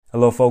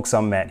Hello folks,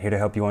 I'm Matt, here to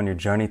help you on your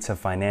journey to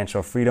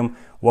financial freedom.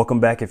 Welcome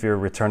back if you're a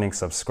returning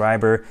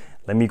subscriber.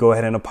 Let me go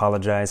ahead and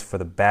apologize for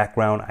the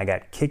background. I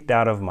got kicked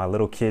out of my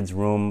little kid's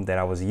room that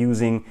I was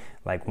using,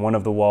 like one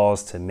of the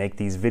walls, to make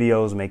these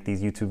videos, make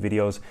these YouTube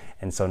videos.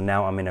 And so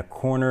now I'm in a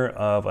corner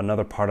of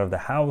another part of the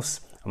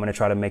house. I'm gonna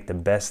try to make the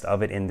best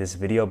of it in this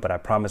video, but I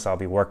promise I'll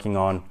be working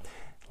on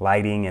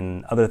lighting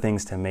and other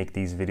things to make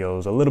these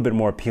videos a little bit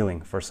more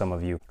appealing for some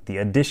of you. The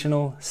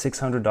additional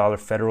 $600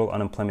 federal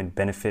unemployment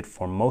benefit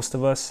for most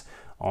of us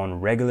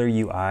on regular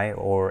UI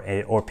or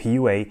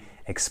PUA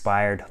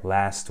expired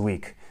last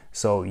week.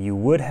 So you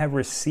would have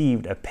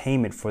received a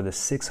payment for the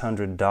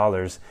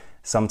 $600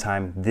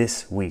 sometime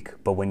this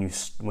week. But when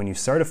you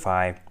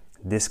certify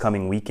this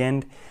coming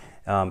weekend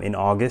in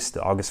August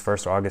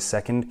 1st or August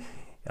 2nd,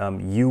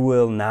 you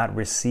will not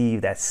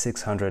receive that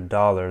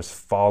 $600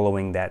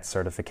 following that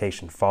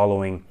certification,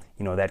 following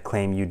that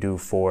claim you do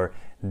for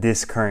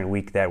this current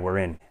week that we're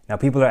in. Now,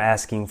 people are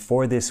asking,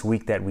 for this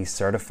week that we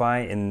certify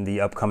in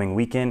the upcoming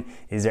weekend,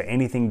 is there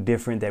anything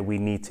different that we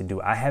need to do?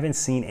 I haven't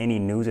seen any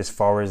news as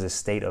far as the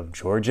state of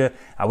Georgia.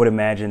 I would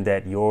imagine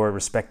that your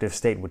respective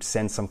state would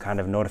send some kind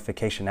of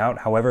notification out.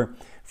 However,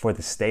 for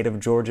the state of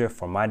Georgia,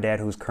 for my dad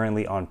who's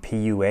currently on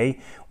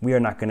PUA, we are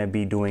not going to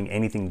be doing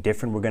anything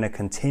different. We're going to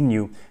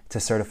continue to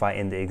certify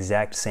in the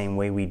exact same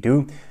way we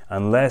do,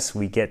 unless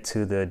we get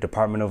to the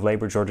Department of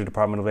Labor, Georgia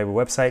Department of Labor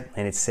website,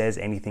 and it says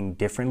anything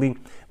differently.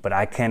 But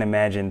I can't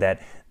imagine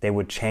that they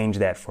would change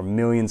that for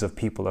millions of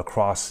people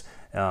across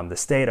the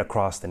state,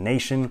 across the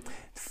nation,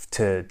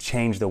 to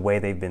change the way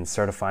they've been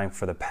certifying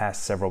for the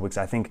past several weeks.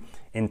 I think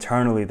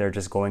internally they're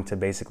just going to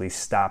basically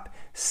stop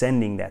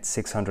sending that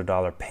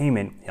 $600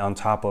 payment on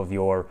top of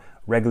your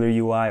regular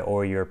UI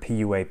or your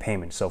PUA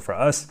payment. So for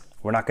us,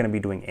 we're not going to be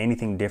doing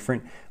anything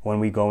different when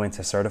we go in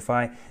to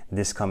certify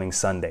this coming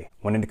Sunday.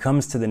 When it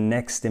comes to the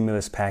next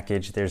stimulus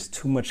package, there's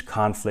too much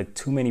conflict,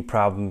 too many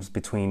problems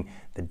between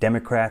the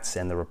Democrats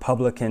and the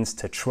Republicans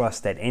to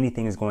trust that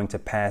anything is going to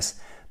pass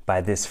by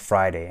this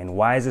Friday. And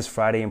why is this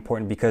Friday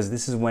important? Because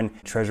this is when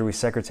Treasury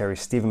Secretary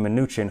Steven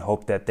Mnuchin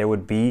hoped that there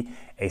would be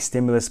a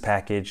stimulus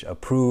package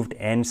approved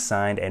and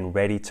signed and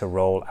ready to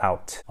roll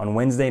out. On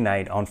Wednesday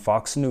night on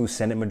Fox News,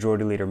 Senate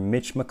Majority Leader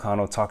Mitch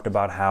McConnell talked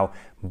about how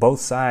both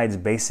sides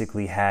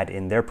basically had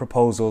in their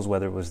proposals,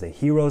 whether it was the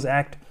HEROES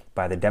Act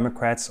by the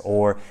Democrats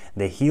or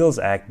the HEALS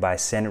Act by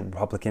Senate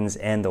Republicans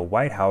and the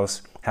White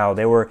House, how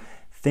there were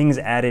things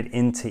added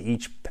into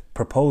each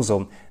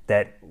proposal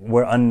that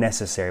were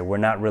unnecessary, were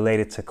not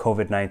related to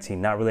COVID-19,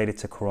 not related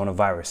to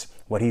coronavirus.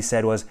 What he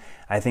said was,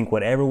 I think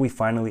whatever we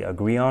finally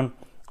agree on,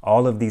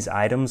 all of these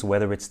items,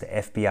 whether it's the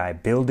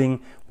FBI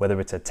building, whether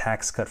it's a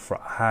tax cut for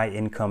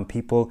high-income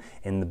people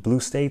in the blue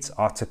states,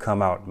 ought to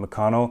come out.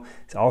 McConnell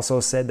also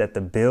said that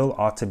the bill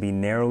ought to be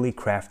narrowly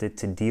crafted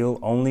to deal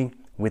only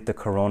with the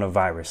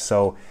coronavirus.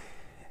 So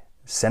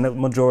Senate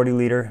Majority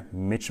Leader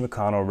Mitch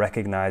McConnell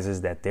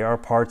recognizes that there are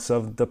parts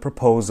of the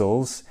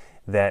proposals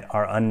that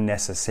are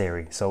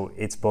unnecessary. So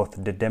it's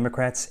both the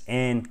Democrats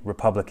and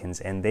Republicans,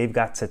 and they've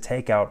got to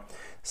take out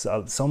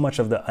so much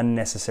of the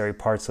unnecessary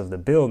parts of the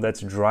bill that's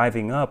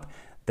driving up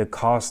the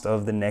cost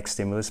of the next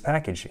stimulus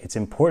package. It's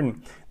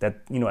important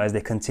that, as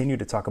they continue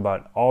to talk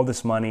about all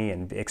this money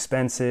and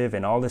expensive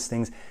and all these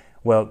things,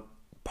 well,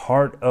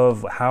 part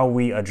of how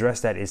we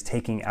address that is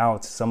taking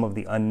out some of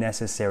the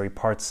unnecessary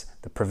parts,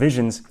 the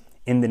provisions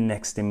in the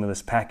next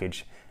stimulus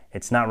package.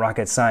 It's not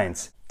rocket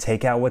science.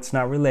 Take out what's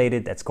not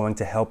related. That's going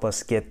to help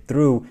us get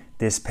through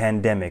this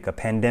pandemic, a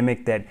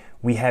pandemic that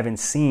we haven't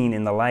seen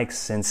in the likes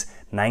since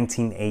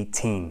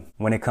 1918.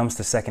 When it comes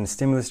to second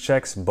stimulus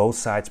checks, both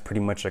sides pretty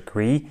much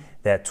agree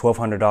that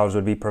 $1,200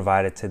 would be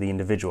provided to the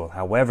individual.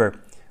 However,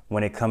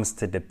 when it comes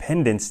to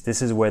dependents,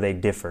 this is where they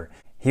differ.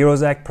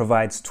 HEROES Act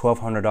provides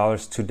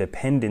 $1,200 to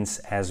dependents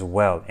as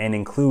well and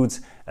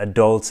includes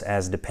adults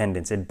as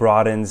dependents. It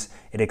broadens,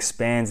 it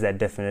expands that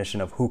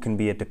definition of who can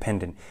be a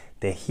dependent.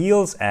 The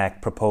HEALS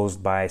Act,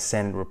 proposed by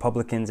Senate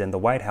Republicans and the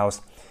White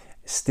House,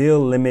 still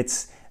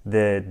limits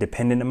the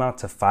dependent amount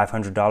to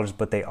 $500,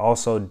 but they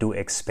also do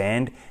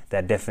expand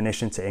that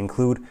definition to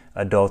include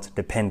adult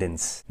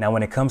dependents. Now,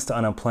 when it comes to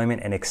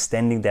unemployment and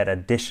extending that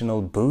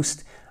additional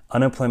boost,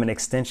 unemployment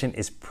extension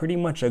is pretty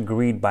much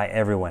agreed by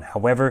everyone.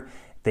 However,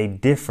 they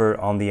differ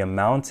on the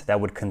amount that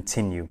would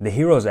continue. The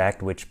HEROES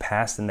Act, which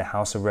passed in the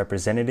House of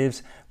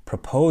Representatives,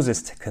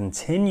 proposes to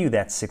continue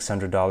that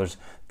 $600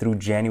 through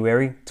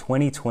January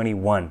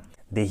 2021.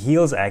 The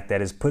HEALS Act,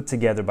 that is put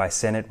together by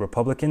Senate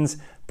Republicans,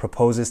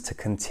 proposes to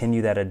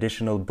continue that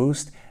additional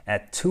boost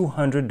at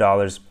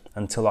 $200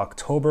 until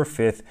October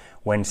 5th,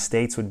 when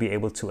states would be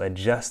able to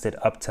adjust it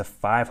up to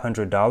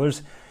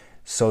 $500,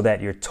 so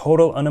that your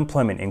total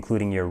unemployment,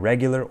 including your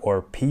regular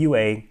or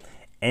PUA,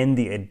 and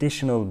the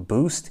additional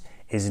boost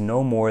is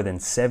no more than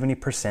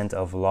 70%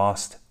 of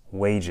lost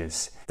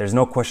wages. There's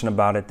no question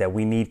about it that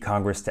we need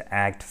Congress to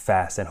act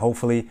fast, and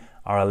hopefully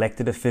our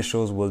elected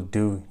officials will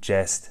do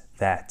just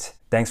that.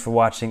 Thanks for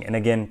watching, and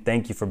again,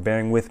 thank you for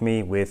bearing with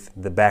me with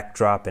the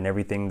backdrop and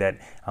everything that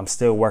I'm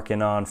still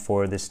working on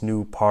for this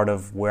new part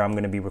of where I'm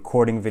going to be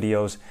recording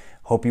videos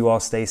Hope you all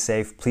stay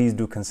safe. Please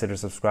do consider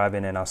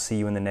subscribing, and I'll see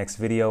you in the next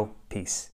video. Peace.